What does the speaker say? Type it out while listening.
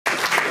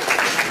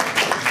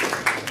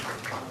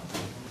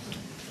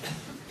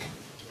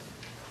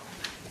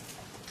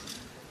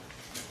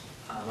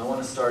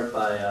start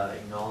by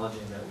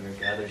acknowledging that we are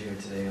gathered here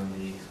today on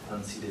the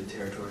unceded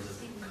territories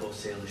of the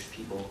Coast Salish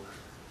people.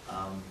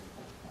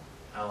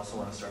 I also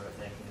want to start by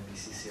thanking the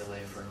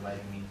BCCLA for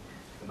inviting me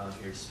to come out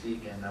here to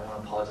speak, and I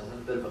want to apologize. I have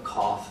a bit of a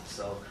cough,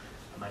 so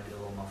I might be a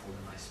little muffled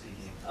in my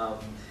speaking.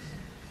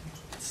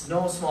 It's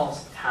no small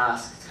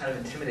task. It's kind of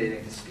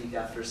intimidating to speak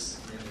after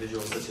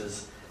individuals such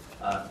as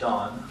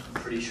Don.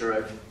 I'm pretty sure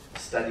I've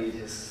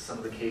studied some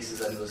of the cases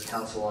that he was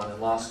counsel on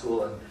in law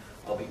school, and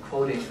I'll be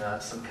quoting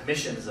some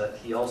commissions that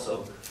he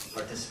also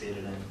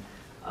participated in.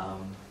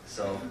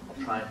 So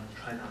I'll try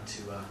not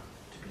to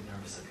be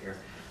nervous up here.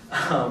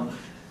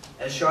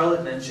 As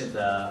Charlotte mentioned,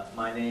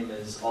 my name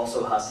is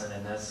also Hasan,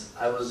 and as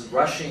I was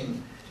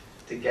rushing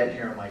to get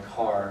here in my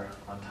car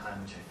on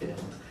time, which I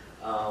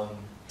failed,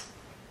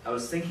 I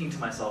was thinking to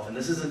myself, and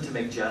this isn't to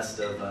make jest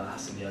of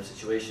Hassan Diab's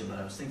situation, but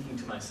I was thinking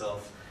to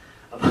myself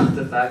about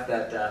the fact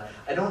that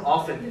I don't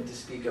often get to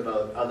speak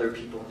about other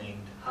people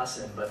named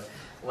Hasan, but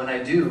when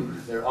I do,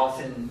 they're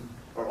often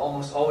or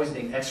almost always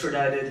being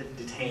extradited,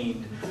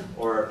 detained,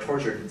 or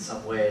tortured in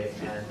some way,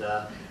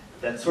 and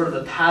that's sort of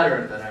the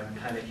pattern that I'm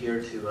kind of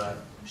here to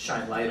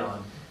shine light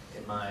on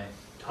in my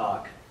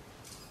talk.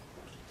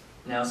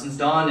 Now, since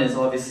Don is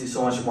obviously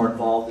so much more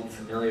involved and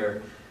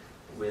familiar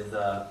with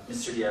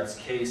Mr. Diab's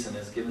case and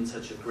has given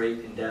such a great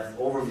in-depth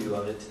overview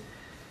of it,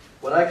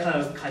 what I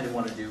kind of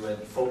want to do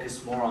and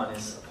focus more on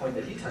is a point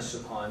that he touched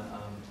upon.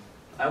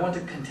 I want to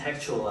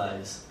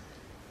contextualize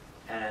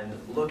and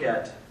look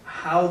at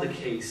how the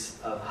case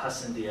of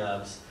Hassan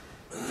Diab's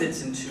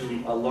fits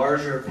into a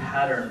larger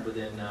pattern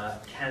within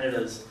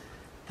Canada's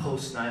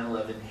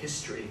post-9/11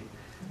 history,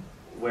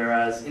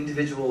 whereas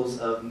individuals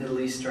of Middle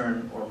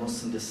Eastern or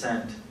Muslim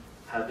descent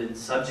have been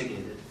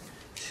subjugated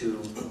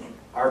to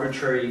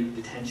arbitrary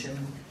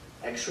detention,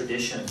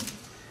 extradition,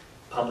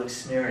 public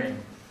smearing,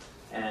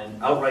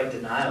 and outright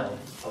denial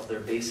of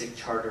their basic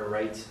charter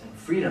rights and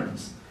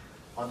freedoms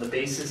on the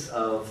basis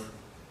of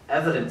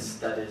evidence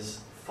that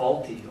is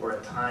faulty or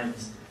at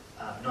times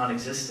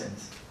non-existent,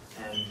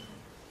 and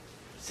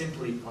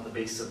simply on the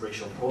basis of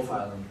racial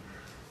profiling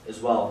as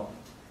well.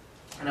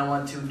 And I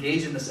want to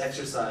engage in this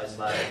exercise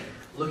by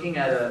looking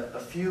at a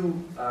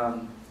few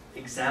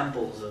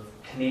examples of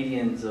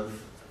Canadians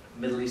of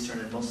Middle Eastern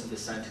and Muslim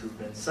descent who've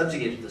been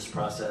subjugated to this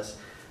process,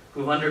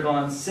 who've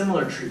undergone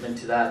similar treatment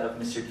to that of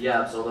Mr.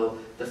 Diab's, although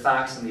the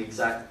facts and the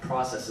exact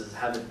processes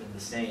haven't been the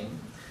same.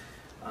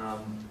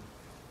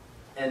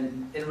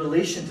 And in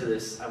relation to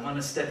this, I want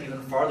to step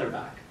even farther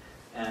back,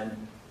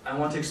 and I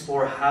want to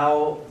explore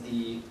how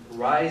the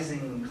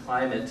rising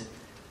climate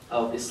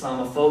of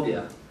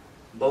Islamophobia,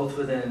 both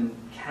within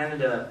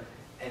Canada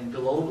and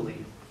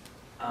globally,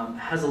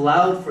 has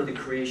allowed for the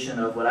creation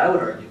of what I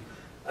would argue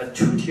a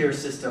two-tier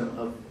system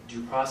of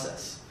due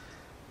process,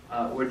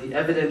 where the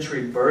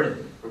evidentiary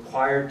burden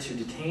required to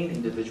detain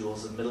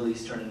individuals of Middle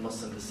Eastern and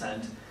Muslim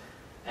descent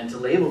and to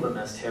label them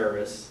as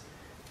terrorists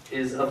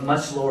is of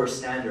much lower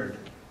standard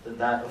than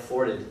that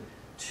afforded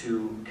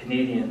to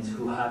Canadians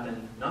who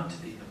happen not to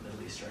be of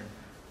Middle Eastern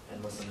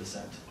and Muslim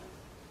descent.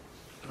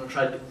 I'll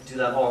try to do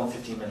that all in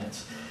 15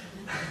 minutes.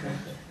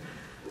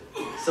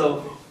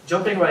 So,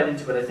 jumping right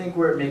into it, I think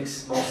where it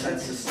makes most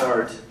sense to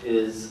start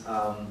is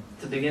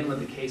to begin with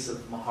the case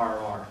of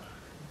Mahar,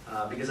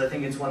 because I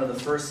think it's one of the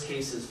first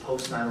cases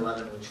post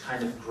 9/11 which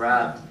kind of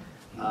grabbed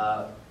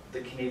the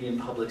Canadian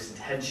public's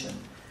attention.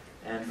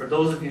 And for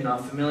those of you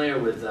not familiar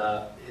with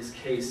his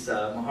case,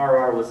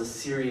 Mahar was a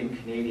Syrian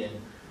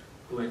Canadian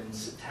who in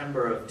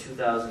September of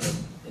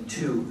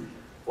 2002,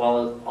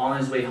 while on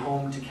his way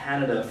home to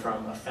Canada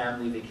from a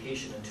family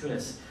vacation in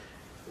Tunis,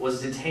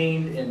 was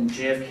detained in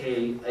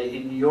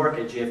New York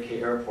at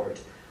JFK Airport.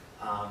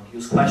 He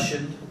was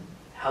questioned,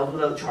 held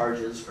without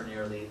charges for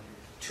nearly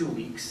 2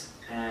 weeks,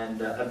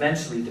 and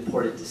eventually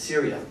deported to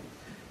Syria,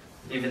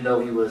 even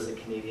though he was a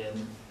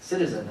Canadian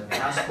citizen and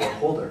passport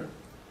holder.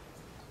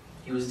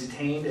 He was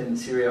detained in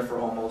Syria for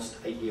almost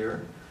a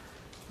year,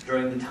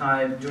 during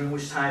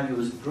which time he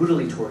was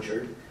brutally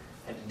tortured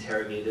and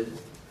interrogated,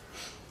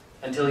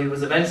 until he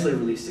was eventually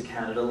released to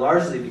Canada,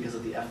 largely because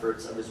of the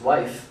efforts of his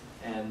wife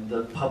and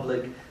the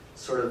public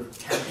sort of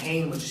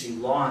campaign which she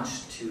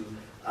launched to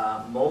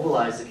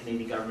mobilize the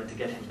Canadian government to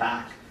get him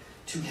back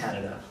to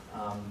Canada.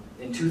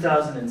 In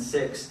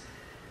 2006,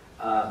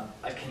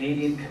 a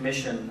Canadian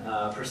commission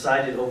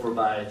presided over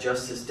by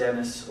Justice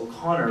Dennis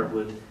O'Connor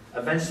would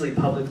eventually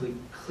publicly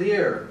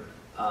clear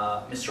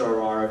Mr.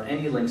 Arar of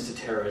any links to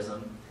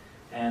terrorism,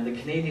 and the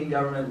Canadian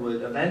government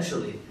would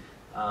eventually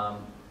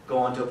go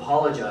on to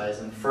apologize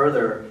and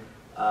further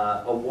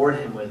award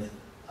him with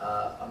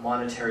a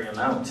monetary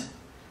amount.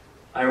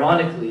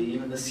 Ironically,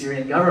 even the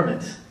Syrian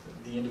government,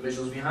 the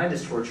individuals behind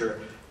his torture,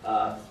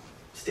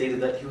 stated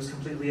that he was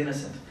completely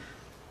innocent.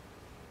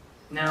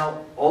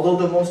 Now, although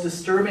the most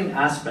disturbing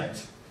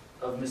aspect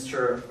of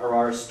Mr.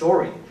 Arar's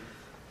story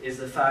is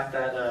the fact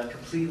that a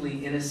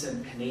completely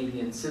innocent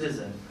Canadian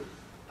citizen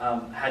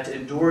had to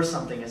endure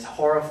something as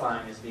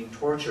horrifying as being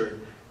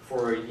tortured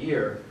for a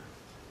year,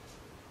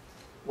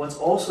 what's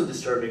also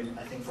disturbing,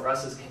 I think, for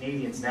us as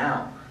Canadians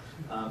now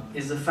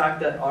is the fact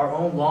that our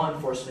own law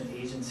enforcement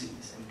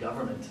agencies and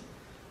government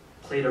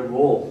played a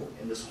role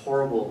in this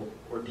horrible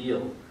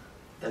ordeal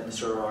that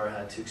Mr. Arar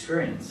had to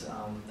experience.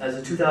 As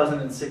the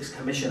 2006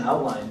 commission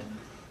outlined,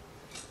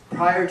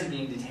 prior to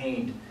being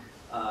detained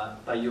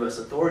by U.S.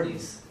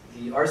 authorities,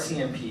 the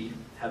RCMP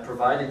had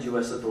provided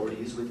U.S.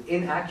 authorities with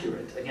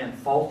inaccurate, again,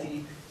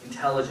 faulty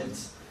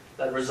intelligence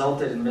that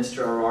resulted in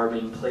Mr. Arar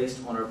being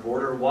placed on a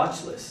border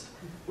watch list,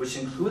 which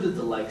included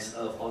the likes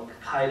of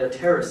Al-Qaeda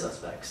terror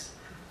suspects,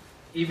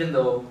 even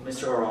though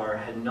Mr. Arar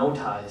had no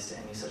ties to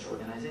any such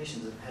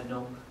organizations and had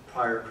no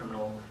prior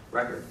criminal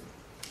record.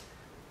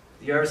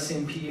 The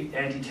RCMP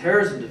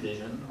Anti-Terrorism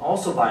Division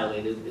also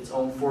violated its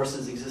own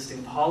force's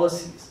existing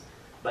policies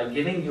by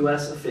giving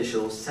U.S.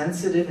 officials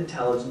sensitive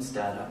intelligence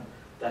data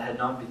that had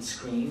not been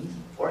screened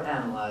or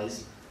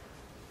analyzed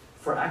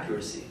for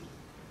accuracy.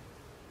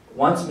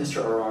 Once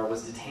Mr. Arar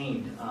was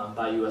detained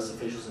by U.S.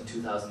 officials in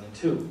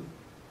 2002,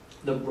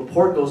 the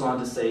report goes on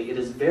to say it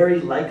is very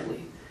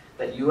likely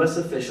that U.S.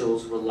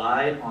 officials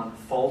relied on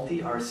faulty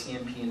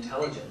RCMP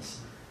intelligence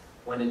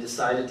when it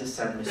decided to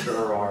send Mr.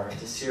 Arar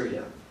to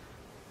Syria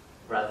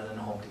rather than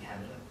home to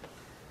Canada.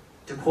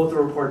 To quote the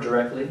report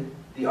directly,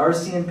 the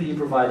RCMP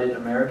provided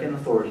American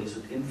authorities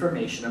with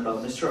information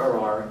about Mr.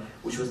 Arar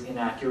which was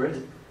inaccurate,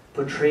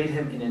 portrayed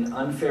him in an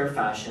unfair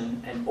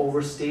fashion, and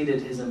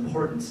overstated his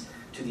importance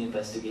to the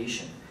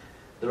investigation.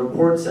 The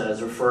report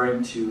says,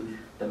 referring to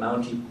the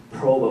Mountie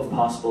probe of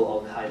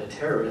possible Al-Qaeda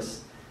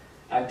terrorists,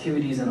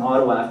 activities in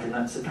Ottawa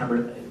after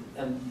September,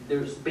 and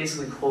there's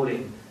basically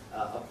quoting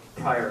a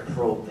prior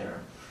probe there.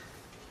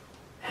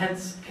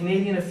 Hence,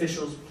 Canadian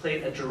officials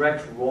played a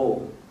direct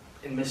role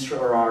in Mr.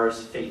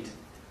 Arar's fate.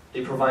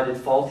 They provided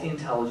faulty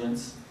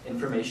intelligence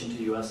information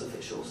to U.S.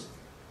 officials,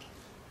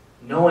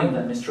 knowing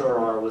that Mr.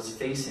 Arar was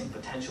facing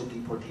potential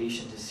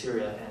deportation to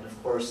Syria and,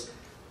 of course,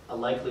 a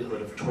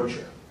likelihood of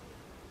torture.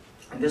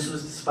 And this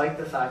was despite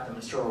the fact that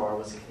Mr. Arar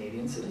was a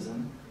Canadian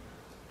citizen,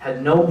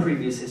 had no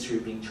previous history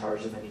of being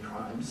charged of any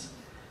crimes,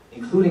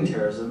 including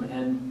terrorism,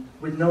 and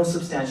with no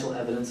substantial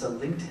evidence that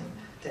linked him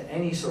to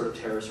any sort of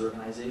terrorist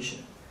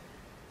organization.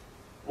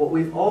 What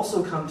we've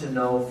also come to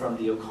know from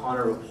the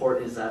O'Connor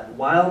report is that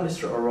while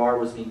Mr. Arar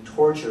was being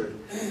tortured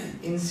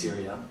in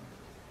Syria,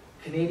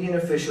 Canadian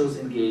officials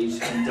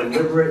engaged in a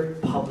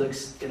deliberate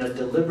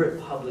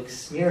public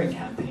smearing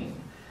campaign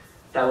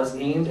that was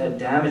aimed at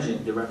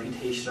damaging the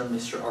reputation of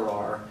Mr.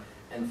 Arar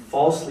and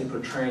falsely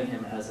portraying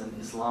him as an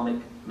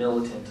Islamic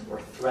militant or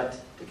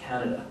threat to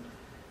Canada.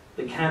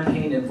 The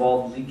campaign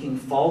involved leaking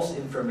false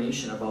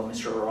information about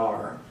Mr.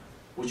 Arar,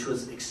 which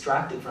was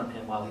extracted from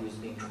him while he was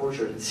being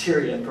tortured in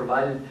Syria and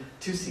provided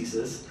to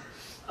CSIS,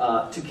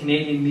 to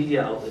Canadian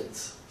media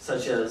outlets,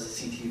 such as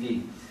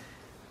CTV.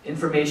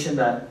 Information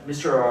that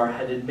Mr. Arar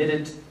had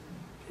admitted,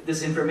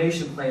 this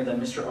information claimed that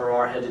Mr.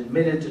 Arar had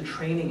admitted to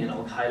training in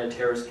Al-Qaeda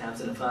terrorist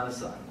camps in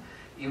Afghanistan,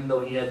 even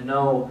though he had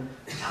no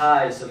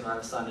ties to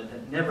Afghanistan and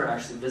had never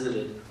actually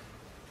visited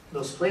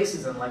those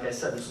places. And like I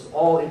said, this was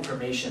all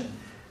information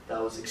that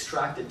was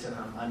extracted to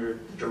him under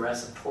the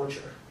duress of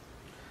torture.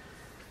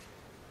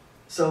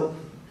 So,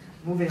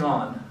 moving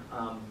on,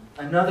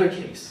 another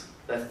case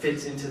that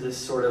fits into this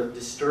sort of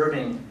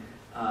disturbing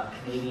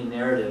Canadian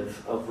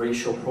narrative of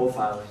racial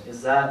profiling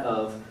is that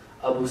of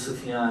Abu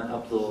Sufyan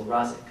Abdul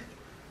Razik,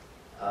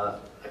 a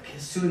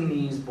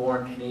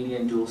Sudanese-born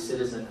Canadian dual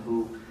citizen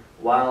who,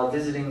 while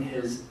visiting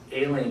his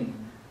ailing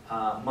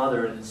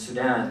mother in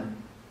Sudan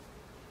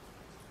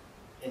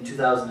in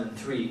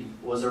 2003,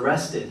 was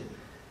arrested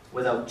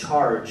without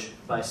charge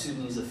by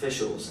Sudanese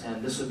officials,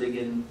 and this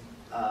would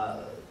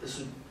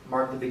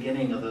mark the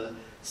beginning of a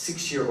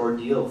 6-year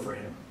ordeal for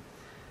him.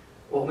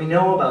 What we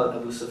know about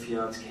Abu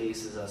Sufyan's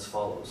case is as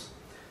follows.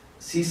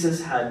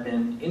 CSIS had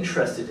been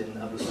interested in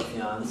Abu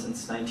Sufyan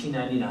since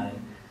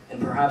 1999,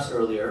 and perhaps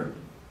earlier,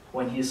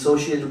 when he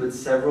associated with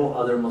several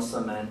other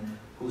Muslim men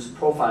whose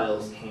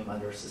profiles came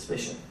under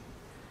suspicion.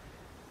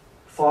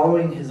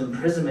 Following his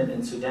imprisonment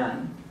in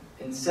Sudan,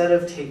 instead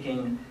of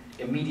taking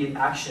immediate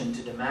action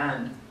to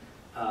demand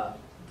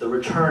the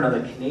return of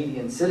a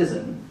Canadian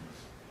citizen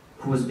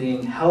who was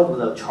being held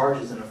without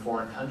charges in a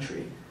foreign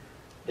country,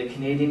 the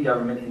Canadian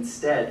government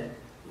instead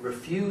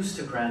refused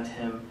to grant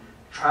him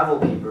travel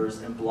papers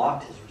and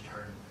blocked his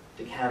return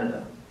to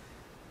Canada.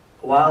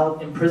 While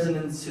imprisoned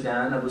in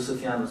Sudan, Abu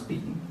Sufyan was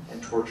beaten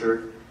and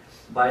tortured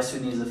by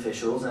Sudanese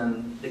officials,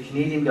 and the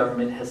Canadian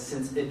government has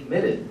since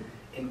admitted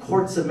in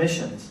court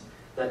submissions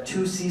that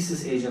 2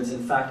 CSIS agents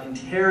in fact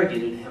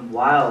interrogated him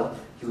while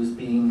he was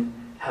being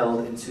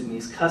held in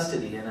Sudanese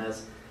custody. And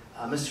as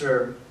Abu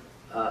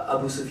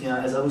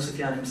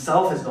Sufyan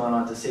himself has gone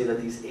on to say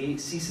that these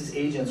CSIS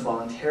agents, while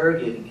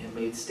interrogating him,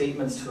 made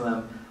statements to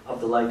him of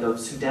the like of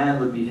Sudan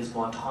would be his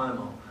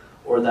Guantanamo,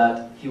 or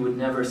that he would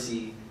never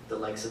see the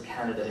likes of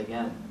Canada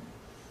again.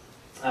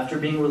 After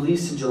being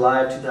released in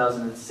July of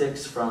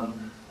 2006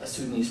 from a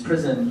Sudanese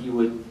prison, he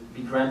would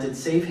be granted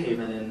safe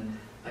haven in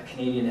a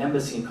Canadian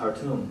embassy in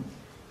Khartoum.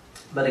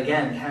 But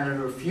again, Canada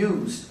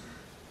refused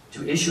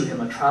to issue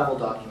him a travel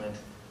document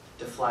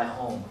to fly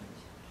home.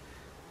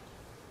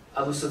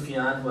 Abu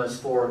Sufyan, who has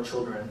 4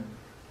 children,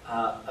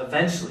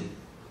 eventually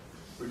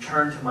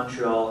returned to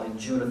Montreal in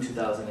June of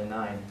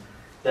 2009.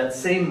 That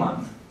same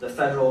month, the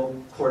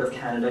Federal Court of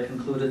Canada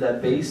concluded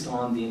that based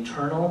on the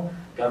internal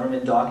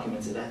government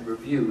documents it had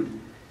reviewed,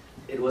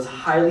 it was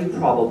highly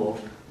probable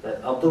that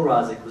Abdul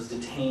Razik was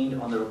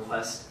detained on the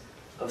request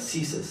of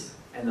CSIS,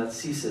 and that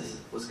CSIS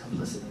was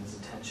complicit in his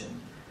detention.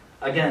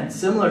 Again,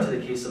 similar to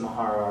the case of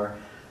Maharar,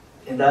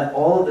 in that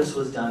all of this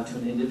was done to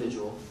an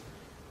individual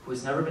who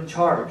has never been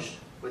charged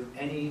with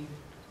any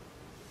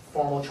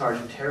formal charge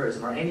of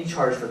terrorism, or any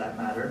charge for that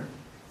matter,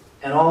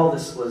 and all of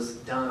this was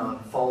done on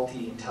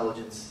faulty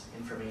intelligence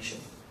information.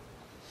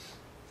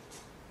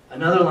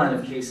 Another line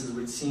of cases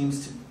which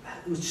seems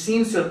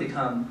to have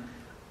become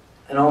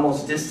an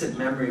almost distant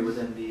memory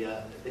within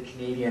the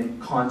Canadian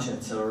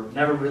conscience, or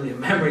never really a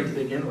memory to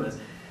begin with,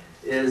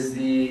 is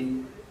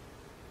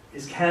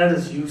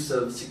Canada's use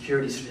of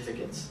security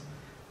certificates,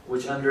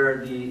 which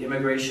under the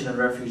Immigration and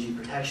Refugee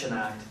Protection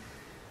Act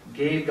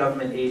gave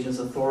government agents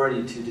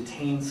authority to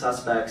detain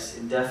suspects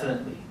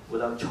indefinitely,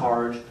 without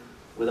charge,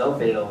 without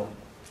bail.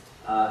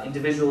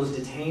 Individuals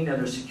detained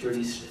under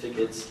security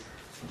certificates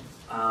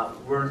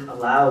weren't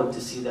allowed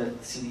to see the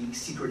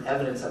secret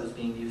evidence that was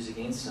being used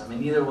against them, and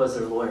neither was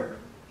their lawyer.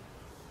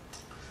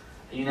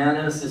 A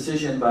unanimous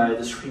decision by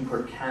the Supreme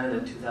Court of Canada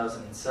in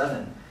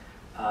 2007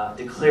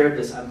 declared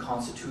this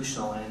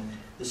unconstitutional, and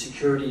the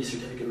security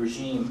certificate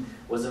regime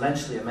was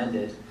eventually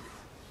amended.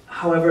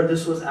 However,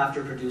 this was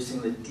after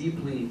producing the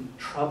deeply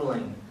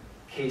troubling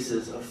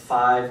cases of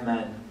 5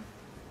 men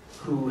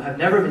who have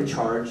never been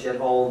charged,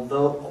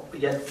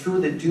 yet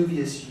through the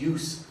dubious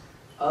use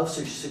of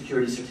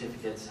security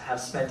certificates have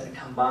spent a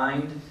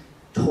combined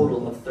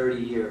total of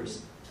 30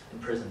 years in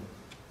prison.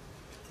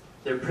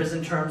 Their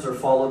prison terms are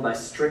followed by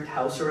strict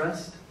house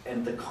arrest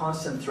and the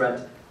constant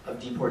threat of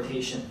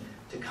deportation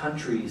to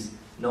countries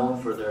known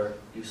for their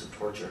use of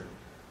torture.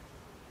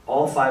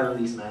 All 5 of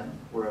these men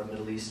were of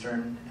Middle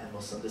Eastern and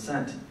Muslim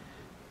descent.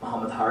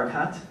 Muhammad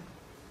Harakat,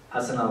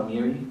 Hassan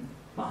al-Miri,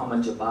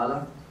 Muhammad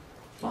Jabala,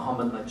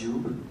 Muhammad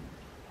Majub,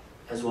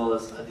 as well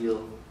as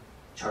Adil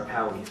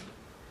Charkawi.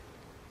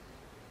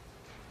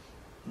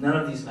 None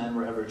of these men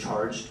were ever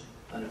charged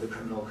under the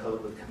criminal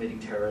code with committing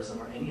terrorism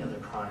or any other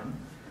crime.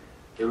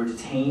 They were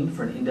detained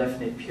for an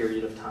indefinite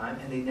period of time,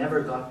 and they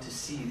never got to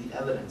see the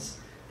evidence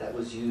that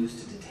was used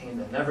to detain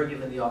them, never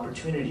given the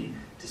opportunity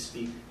to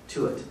speak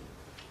to it,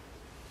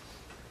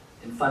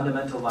 in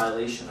fundamental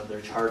violation of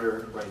their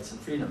charter rights and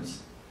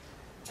freedoms.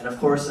 And of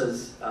course,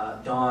 as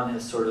Don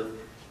has sort of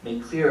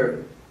made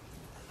clear,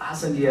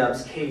 Hassan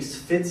Diab's case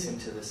fits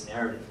into this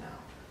narrative now.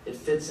 It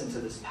fits into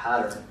this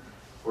pattern,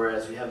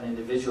 whereas we have an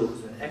individual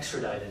who's been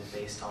extradited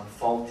based on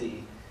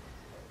faulty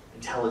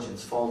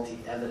intelligence, faulty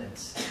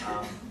evidence,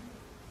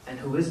 and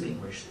who is being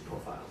racially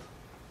profiled.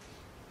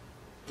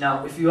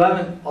 Now, if you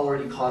haven't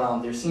already caught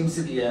on, there seems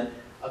to be a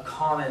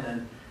common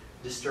and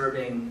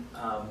disturbing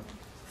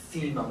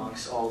theme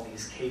amongst all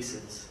these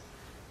cases.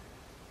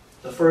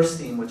 The first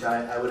theme, which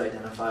I would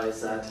identify,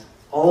 is that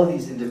all of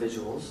these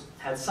individuals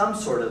had some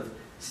sort of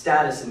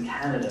status in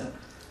Canada.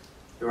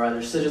 They were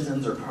either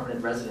citizens or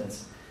permanent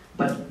residents,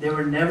 but they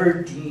were never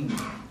deemed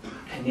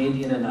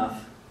Canadian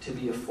enough to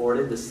be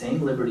afforded the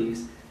same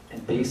liberties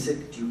and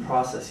basic due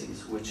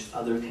processes which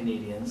other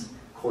Canadians,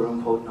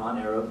 quote-unquote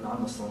non-Arab,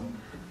 non-Muslim,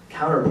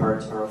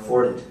 counterparts are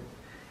afforded.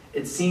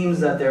 It seems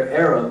that their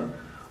Arab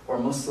or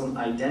Muslim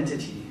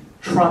identity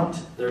trumped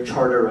their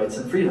charter rights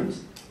and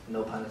freedoms.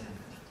 No pun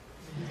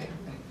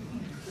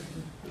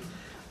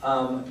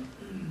intended.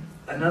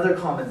 Another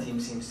common theme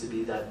seems to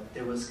be that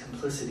there was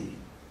complicity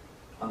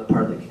on the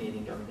part of the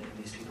Canadian government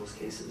in these people's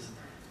cases.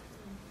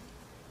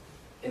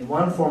 In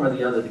one form or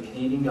the other, the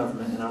Canadian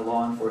government and our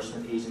law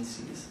enforcement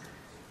agencies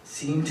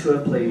seem to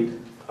have played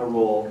a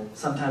role,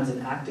 sometimes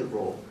an active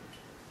role,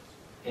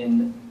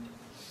 in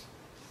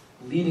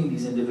leading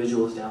these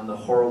individuals down the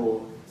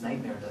horrible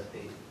nightmare that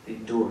they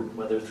endured,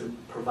 whether through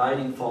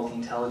providing faulty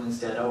intelligence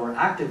data or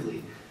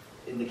actively,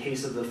 in the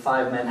case of the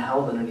 5 men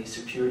held under these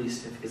security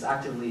certificates,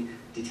 actively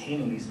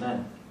detaining these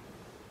men.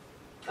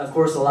 Of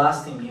course, the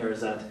last theme here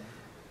is that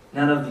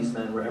none of these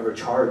men were ever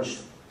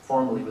charged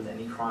formally with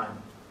any crime.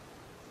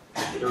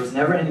 There was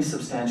never any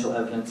substantial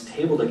evidence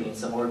tabled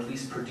against them, or at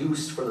least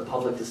produced for the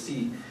public to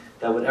see,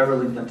 that would ever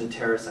link them to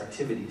terrorist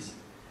activities.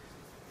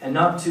 And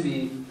not to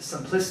be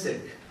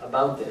simplistic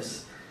about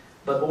this,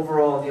 but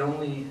overall the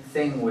only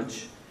thing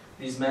which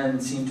these men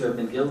seem to have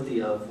been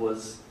guilty of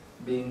was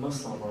being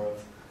Muslim or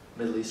of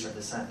Middle Eastern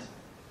descent.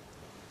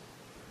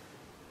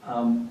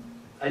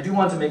 I do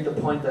want to make the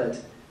point that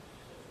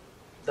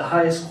the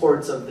highest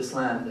courts of this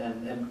land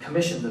and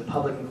commissions and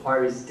public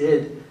inquiries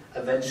did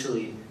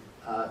eventually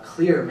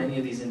clear many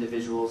of these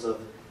individuals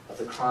of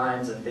the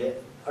crimes, and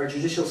our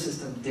judicial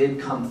system did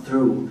come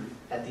through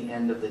at the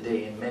end of the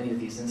day in many of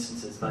these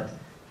instances, but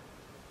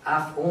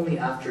only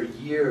after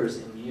years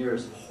and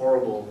years of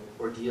horrible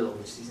ordeal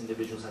which these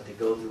individuals had to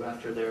go through,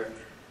 after their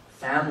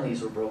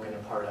families were broken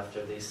apart,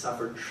 after they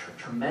suffered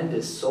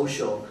tremendous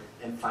social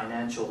and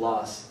financial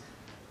loss,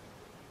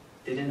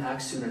 they didn't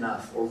act soon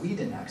enough, or we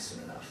didn't act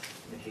soon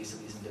enough in the case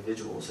of these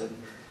individuals. And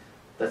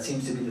that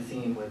seems to be the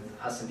theme with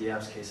Hassan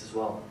Diab's case as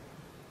well.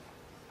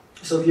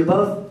 So the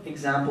above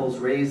examples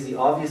raise the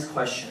obvious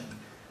question,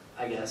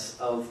 I guess,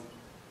 of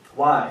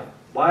why?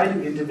 Why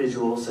do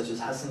individuals such as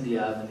Hassan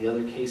Diab and the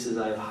other cases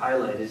I've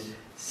highlighted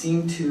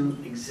seem to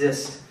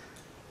exist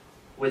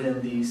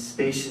within these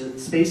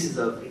spaces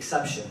of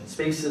exception,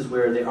 spaces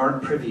where they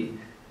aren't privy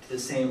to the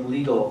same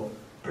legal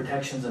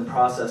protections and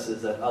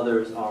processes that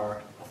others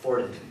are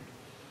afforded?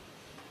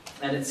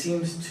 And it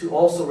seems to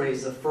also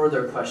raise a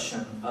further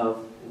question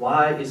of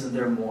why isn't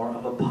there more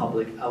of a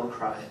public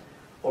outcry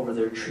over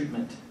their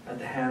treatment at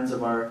the hands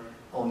of our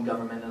own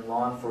government and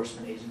law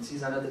enforcement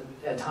agencies, and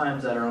at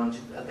times at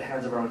the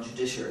hands of our own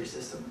judiciary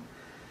system.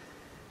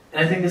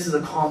 And I think this is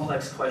a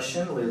complex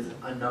question with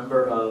a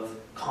number of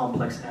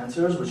complex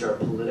answers, which are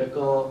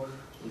political,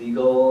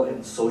 legal,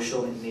 and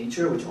social in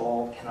nature, which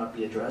all cannot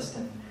be addressed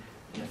in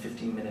a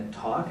 15-minute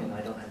talk, and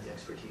I don't have the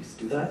expertise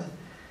to do that.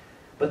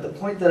 But the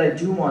point that I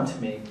do want to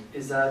make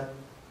is that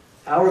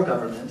our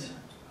government,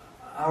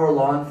 our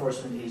law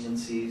enforcement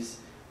agencies,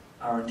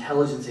 our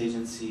intelligence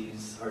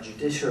agencies, our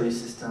judiciary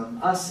system,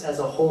 us as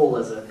a whole,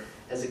 as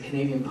a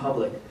Canadian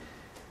public,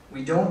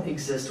 we don't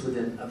exist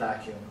within a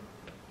vacuum.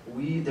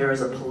 There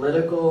is a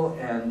political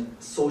and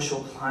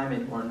social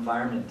climate or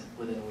environment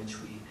within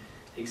which we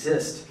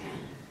exist.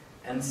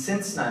 And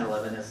since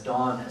 9/11, as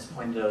Don has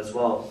pointed out as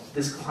well,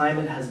 this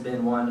climate has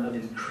been one of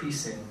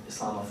increasing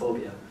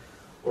Islamophobia,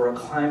 or a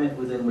climate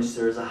within which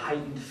there is a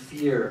heightened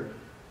fear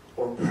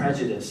or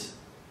prejudice,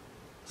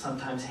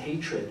 sometimes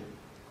hatred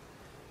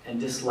and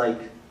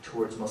dislike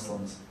towards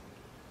Muslims.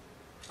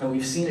 And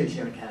we've seen it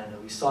here in Canada.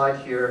 We saw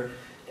it here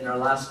in our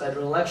last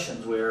federal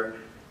elections, where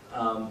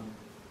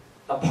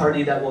a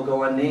party that will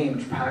go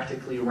unnamed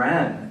practically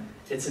ran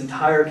its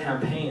entire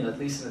campaign, at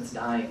least in its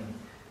dying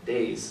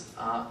days,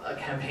 a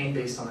campaign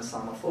based on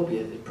Islamophobia.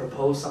 It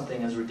proposed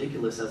something as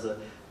ridiculous as a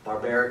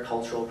barbaric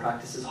cultural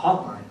practices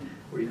hotline,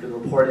 where you could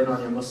report in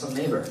on your Muslim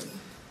neighbor.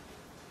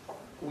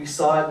 We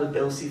saw it with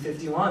Bill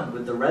C-51,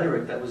 with the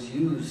rhetoric that was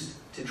used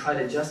to try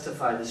to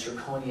justify this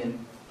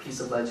draconian piece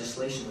of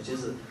legislation, which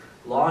is a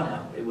law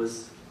now. We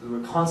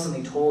were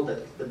constantly told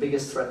that the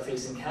biggest threat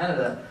facing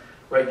Canada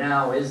right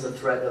now is the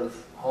threat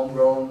of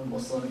homegrown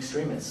Muslim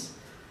extremists.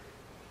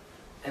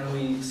 And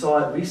we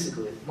saw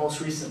it most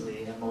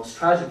recently and most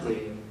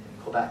tragically in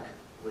Quebec,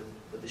 with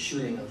the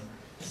shooting of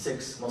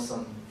 6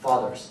 Muslim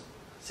fathers,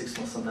 6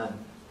 Muslim men.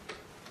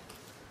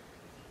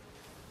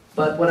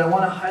 But what I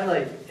want to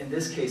highlight in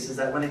this case is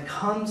that when it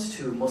comes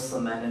to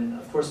Muslim men, and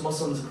of course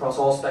Muslims across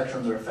all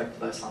spectrums are affected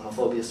by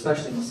Islamophobia,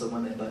 especially Muslim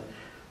women, but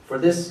for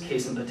this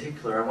case in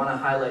particular, I want to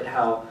highlight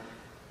how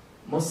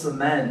Muslim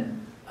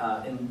men,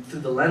 through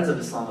the lens of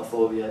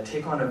Islamophobia,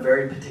 take on a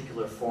very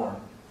particular form.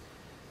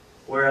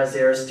 Whereas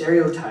they are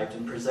stereotyped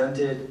and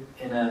presented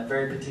in a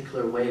very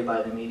particular way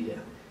by the media,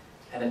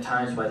 and at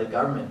times by the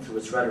government through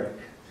its rhetoric.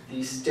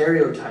 These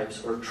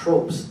stereotypes or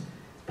tropes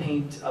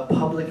paint a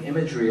public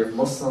imagery of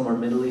Muslim or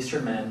Middle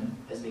Eastern men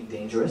as being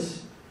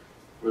dangerous,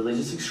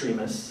 religious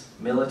extremists,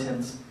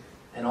 militants,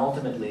 and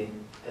ultimately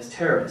as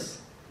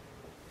terrorists.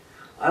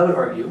 I would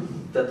argue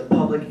that the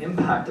public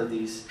impact of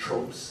these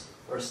tropes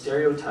or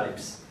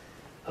stereotypes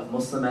of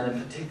Muslim men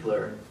in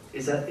particular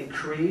is that it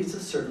creates a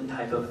certain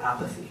type of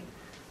apathy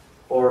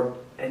or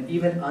an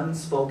even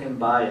unspoken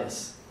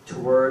bias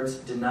towards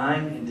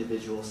denying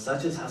individuals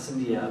such as Hassan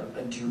Diab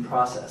a due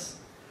process,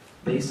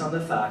 based on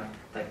the fact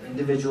that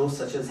individuals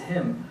such as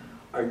him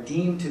are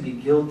deemed to be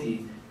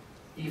guilty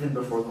even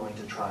before going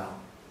to trial,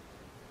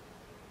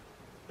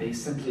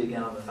 based simply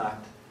again on the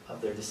fact of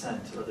their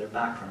descent or their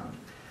background.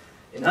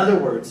 In other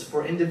words,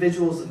 for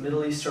individuals of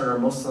Middle Eastern or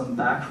Muslim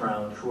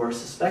background who are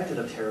suspected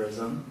of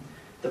terrorism,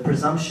 the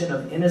presumption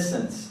of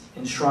innocence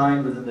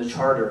enshrined within the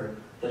Charter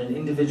that an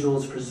individual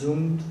is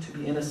presumed to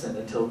be innocent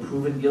until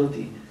proven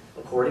guilty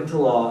according to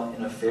law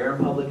in a fair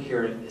and public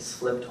hearing is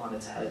flipped on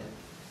its head.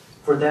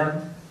 For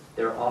them,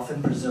 they are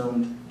often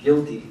presumed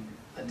guilty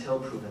until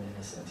proven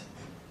innocent,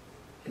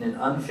 in an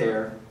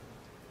unfair,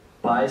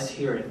 biased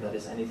hearing that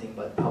is anything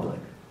but public.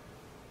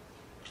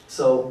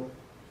 So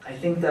I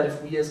think that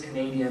if we as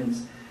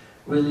Canadians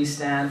really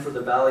stand for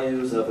the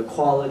values of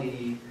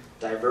equality,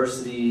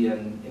 diversity,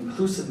 and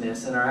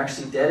inclusiveness, and are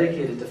actually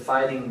dedicated to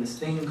fighting this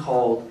thing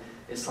called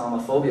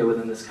Islamophobia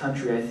within this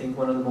country, I think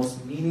one of the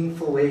most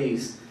meaningful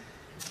ways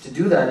to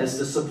do that is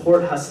to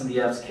support Hassan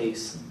Diab's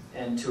case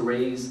and to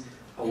raise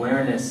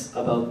awareness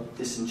about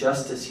this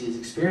injustice he is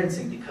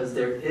experiencing, because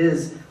there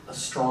is a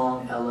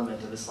strong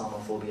element of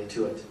Islamophobia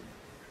to it.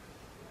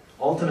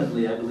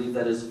 Ultimately, I believe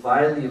that it is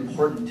vitally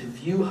important to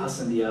view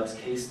Hassan Diab's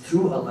case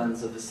through a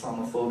lens of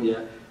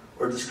Islamophobia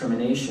or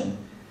discrimination,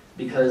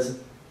 because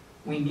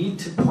we need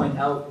to point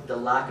out the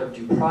lack of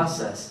due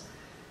process,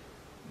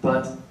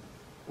 but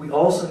we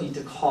also need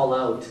to call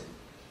out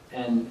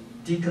and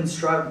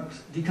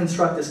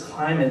deconstruct this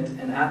climate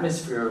and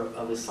atmosphere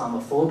of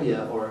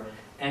Islamophobia or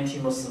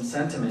anti-Muslim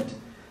sentiment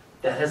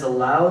that has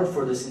allowed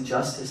for this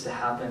injustice to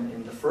happen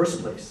in the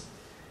first place.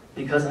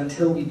 Because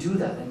until we do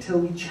that, until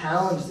we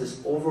challenge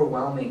this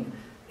overwhelming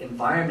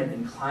environment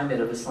and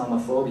climate of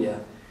Islamophobia,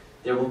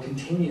 there will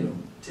continue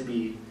to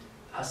be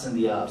Hassan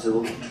Diabs, there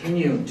will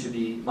continue to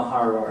be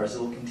Maharars,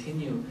 there will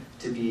continue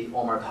to be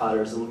Omar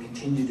Khadrs, there will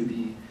continue to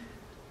be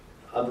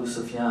Abu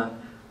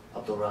Sufyan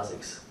Abdul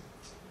Raziks.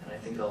 And I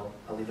think I'll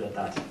leave it at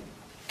that.